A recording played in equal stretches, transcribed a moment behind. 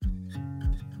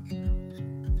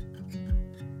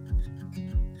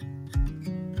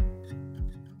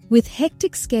With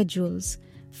hectic schedules,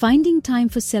 finding time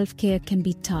for self-care can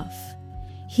be tough.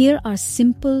 Here are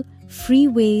simple, free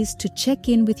ways to check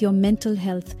in with your mental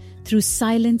health through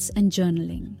silence and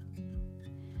journaling.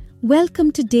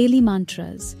 Welcome to Daily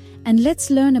Mantras, and let's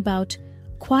learn about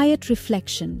quiet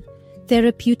reflection,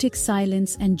 therapeutic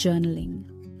silence, and journaling.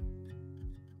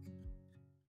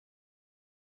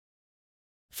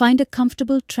 Find a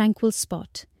comfortable, tranquil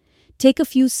spot. Take a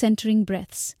few centering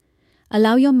breaths.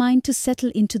 Allow your mind to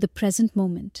settle into the present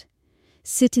moment.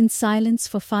 Sit in silence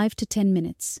for 5 to 10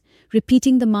 minutes,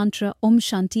 repeating the mantra Om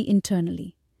Shanti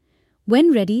internally.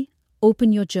 When ready,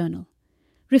 open your journal.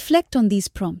 Reflect on these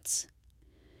prompts.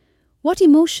 What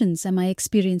emotions am I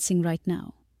experiencing right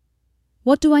now?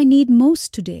 What do I need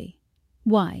most today?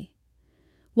 Why?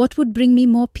 What would bring me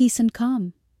more peace and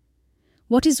calm?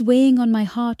 What is weighing on my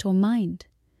heart or mind?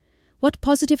 What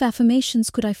positive affirmations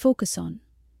could I focus on?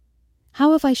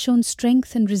 How have I shown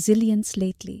strength and resilience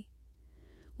lately?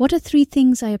 What are 3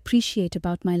 things I appreciate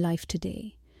about my life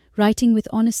today? Writing with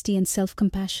honesty and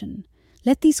self-compassion.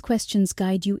 Let these questions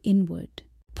guide you inward.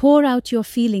 Pour out your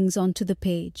feelings onto the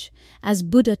page. As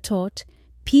Buddha taught,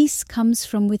 peace comes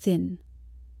from within.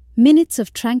 Minutes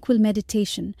of tranquil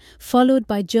meditation, followed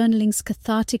by journaling's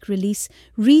cathartic release,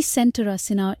 recenter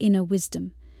us in our inner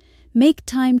wisdom. Make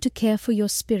time to care for your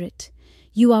spirit.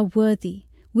 You are worthy,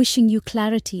 wishing you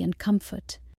clarity and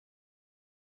comfort.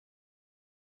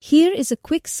 Here is a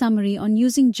quick summary on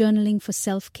using journaling for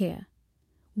self-care.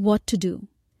 What to do.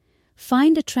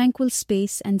 Find a tranquil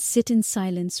space and sit in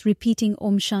silence, repeating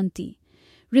Om Shanti.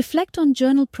 Reflect on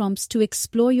journal prompts to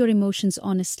explore your emotions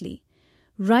honestly.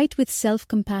 Write with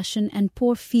self-compassion and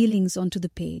pour feelings onto the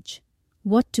page.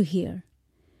 What to hear.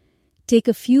 Take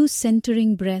a few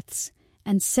centering breaths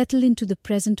and settle into the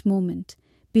present moment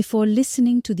before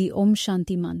listening to the Om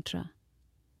Shanti mantra.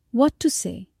 What to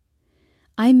say.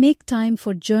 I make time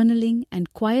for journaling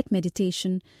and quiet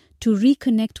meditation to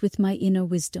reconnect with my inner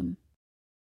wisdom.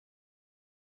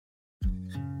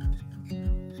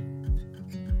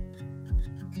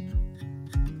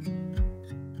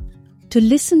 To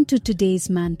listen to today's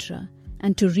mantra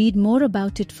and to read more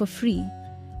about it for free,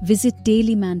 visit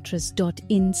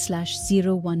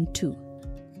dailymantras.in/012.